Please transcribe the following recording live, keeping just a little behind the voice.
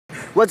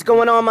What's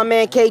going on, my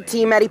man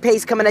KT, Matty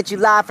Pace, coming at you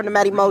live from the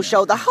Matty Mo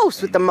Show, the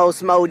host with the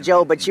most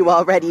mojo, but you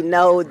already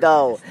know,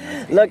 though.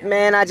 Look,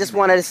 man, I just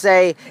wanted to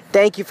say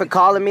thank you for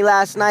calling me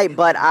last night,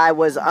 but I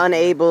was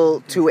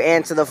unable to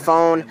answer the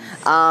phone.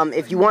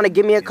 If you want to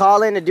give me a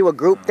call in to do a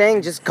group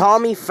thing, just call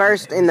me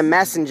first in the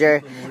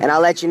messenger, and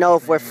I'll let you know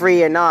if we're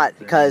free or not,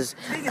 because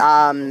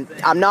I'm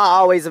not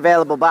always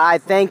available, but I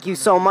thank you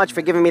so much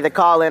for giving me the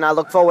call in. I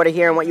look forward to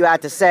hearing what you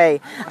have to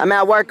say. I'm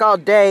at work all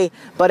day,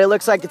 but it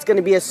looks like it's going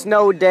to be a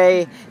snow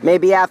day,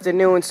 maybe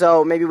afternoon,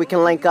 so maybe we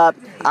can link up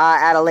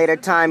at a later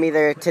time,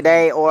 either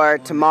today or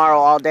tomorrow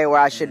all day where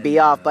I should be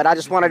off. But I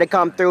just wanted to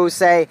come through,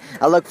 say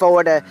I look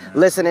forward to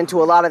listening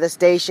to a lot of the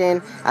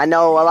station. I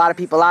know a lot of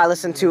people I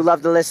listen to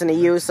love to listen to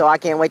you, so I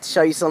can't wait to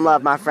show you some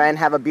love, my friend.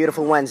 Have a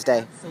beautiful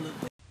Wednesday.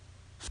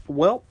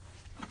 Well,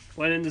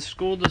 went into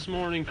school this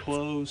morning,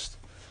 closed.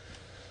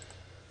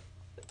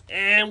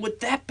 And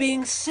with that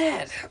being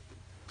said,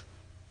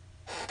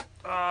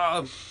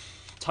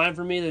 time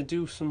for me to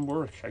do some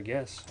work, I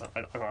guess.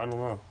 I don't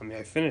know. I mean,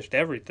 I finished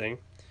everything.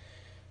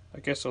 I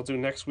guess I'll do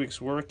next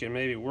week's work and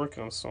maybe work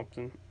on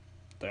something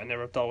that I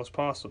never thought was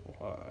possible.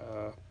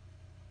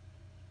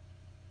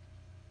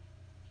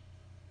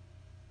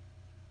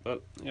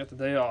 But you got the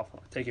day off.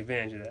 I'll take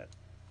advantage of that.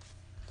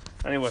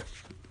 Anyway,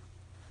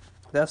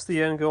 that's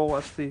the end goal.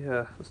 That's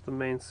the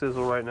main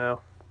sizzle right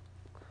now.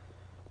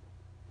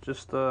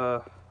 Just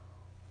trying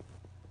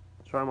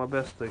my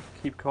best to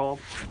keep calm.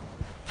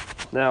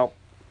 Now,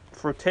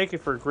 take it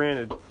for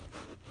granted,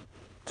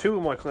 2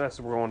 of my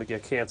classes were going to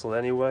get canceled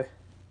anyway.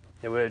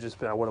 It would have just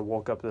been, I would have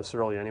woke up this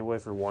early anyway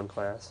for one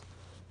class.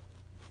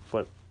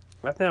 But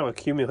I've now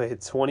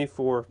accumulated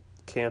 24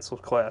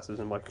 canceled classes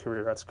in my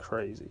career. That's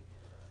crazy.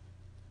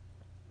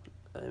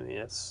 I mean,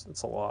 it's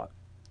a lot.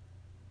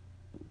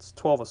 It's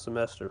 12 a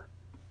semester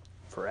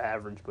for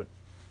average, but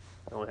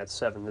I only had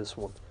 7 this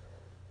one.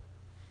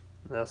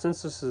 Now,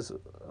 since this is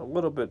a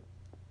little bit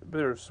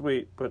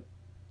bittersweet, but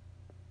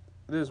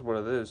it is what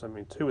it is. I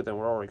mean, 2 of them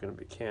were already going to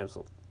be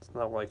canceled. It's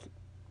not like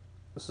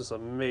this is a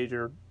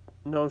major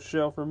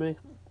no-show for me,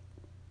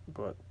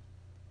 but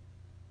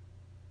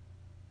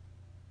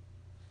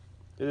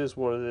it is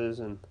what it is,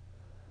 and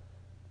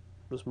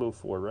just move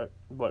forward, right?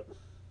 But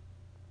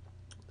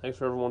thanks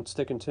for everyone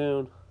sticking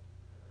tuned.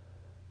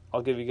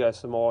 I'll give you guys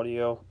some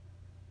audio,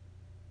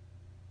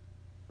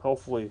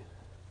 hopefully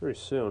very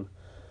soon,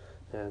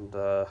 and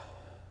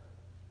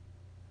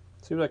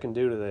see what I can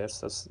do today.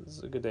 That's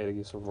a good day to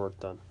get some work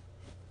done.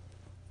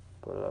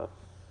 But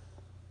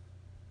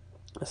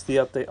that's the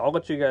update. I'll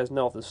let you guys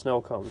know if the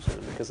snow comes in,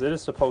 because it is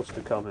supposed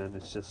to come in.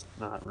 It's just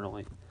not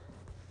really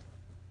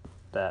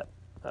that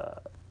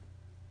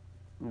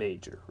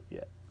major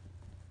yet.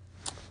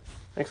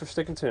 Thanks for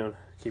sticking tuned.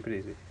 Keep it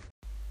easy.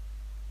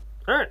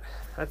 Alright,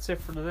 that's it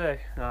for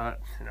today.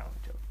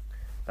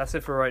 That's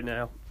it for right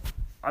now.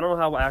 I don't know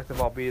how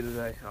active I'll be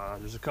today.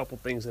 There's a couple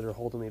things that are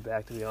holding me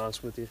back, to be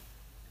honest with you.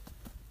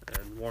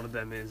 And one of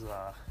them is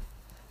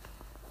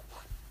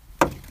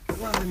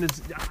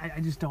I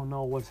just don't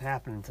know what's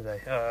happening today.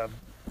 There's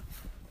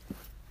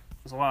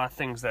a lot of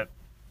things that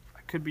I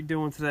could be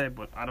doing today,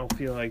 but I don't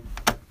feel like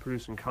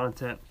producing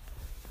content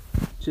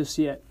just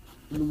yet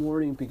in the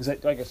morning, because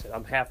like I said,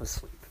 I'm half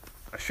asleep.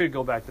 I should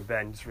go back to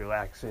bed and just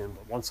relax in,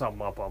 but once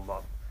I'm up, I'm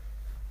up.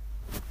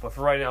 But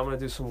for right now, I'm going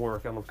to do some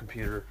work on the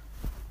computer.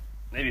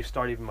 Maybe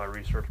start even my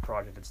research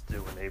project that's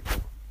due in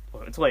April.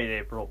 Well, it's late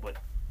April, but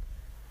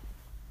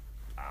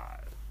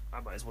I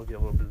might as well get a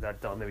little bit of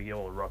that done, maybe get a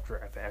little rough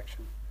draft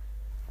action.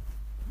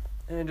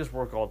 And just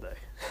work all day.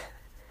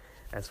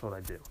 That's what I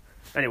do.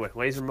 Anyway,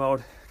 laser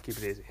mode, keep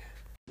it easy.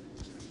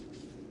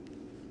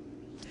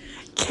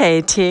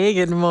 KT,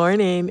 good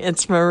morning.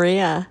 It's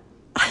Maria.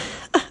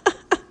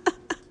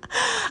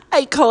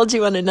 I called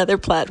you on another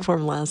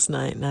platform last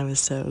night, and I was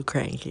so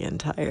cranky and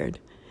tired.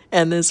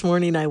 And this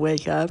morning I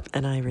wake up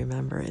and I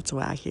remember it's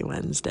Wacky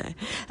Wednesday.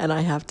 And I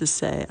have to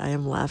say, I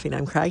am laughing.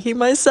 I'm cracking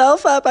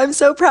myself up. I'm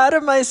so proud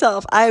of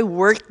myself. I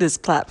worked this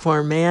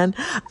platform, man.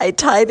 I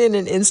tied in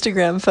an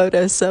Instagram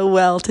photo so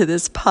well to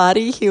this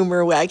potty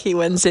humor Wacky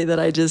Wednesday that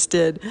I just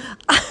did.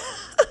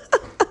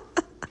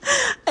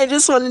 I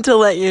just wanted to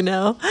let you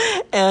know.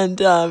 And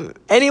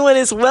anyone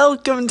is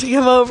welcome to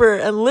come over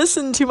and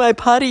listen to my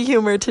potty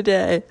humor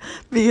today,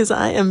 because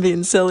I am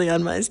being silly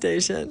on my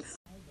station.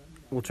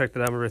 We'll check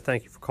that out, Maria.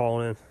 Thank you for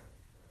calling in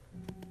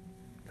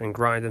and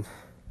grinding.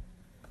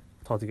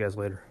 Talk to you guys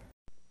later.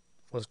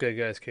 What's good,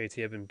 guys? KT,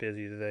 I've been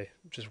busy today.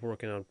 Just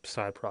working on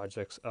side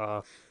projects.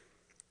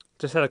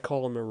 Just had a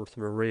call with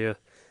Maria.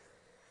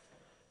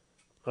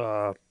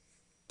 If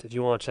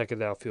you want to check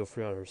it out, feel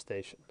free on her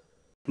station.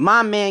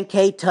 My man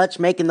K-Touch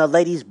making the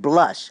ladies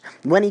blush.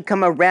 When he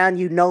come around,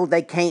 you know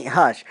they can't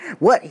hush.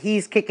 What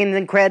he's kicking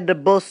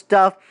incredible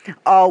stuff.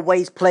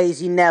 Always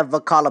plays, you never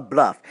call a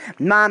bluff.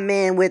 My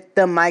man with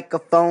the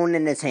microphone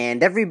in his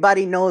hand.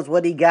 Everybody knows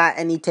what he got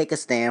and he take a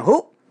stand.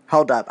 Whoop.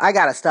 Hold up, I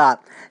gotta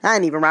stop. I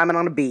ain't even rhyming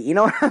on the beat, you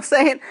know what I'm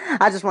saying?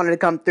 I just wanted to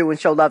come through and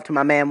show love to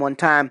my man one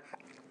time.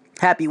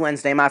 Happy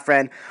Wednesday, my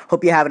friend.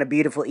 Hope you're having a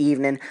beautiful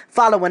evening.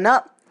 Following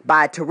up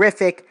by a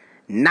terrific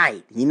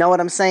night. You know what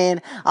I'm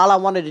saying? All I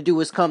wanted to do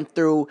was come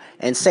through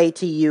and say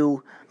to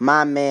you,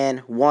 my man,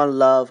 one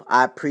love.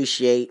 I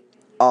appreciate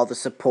all the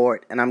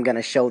support, and I'm going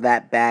to show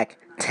that back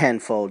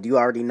tenfold. You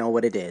already know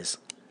what it is.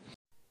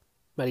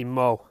 Matty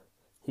Mo.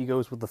 He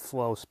goes with the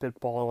flow,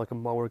 spitballing like a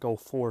mower, go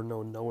forward,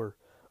 no knower.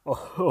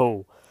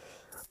 Oh,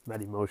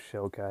 Matty Mo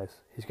Show,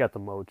 guys. He's got the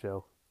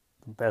mojo.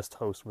 The best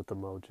host with the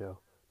mojo.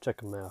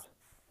 Check him out.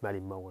 Matty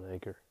Mo on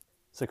Anchor.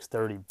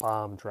 6:30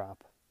 bomb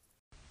drop.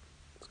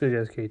 It's good,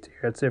 guys. KT.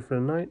 That's it for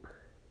tonight.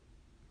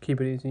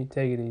 Keep it easy.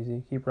 Take it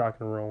easy. Keep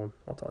rocking and rolling.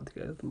 I'll talk to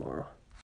you guys tomorrow.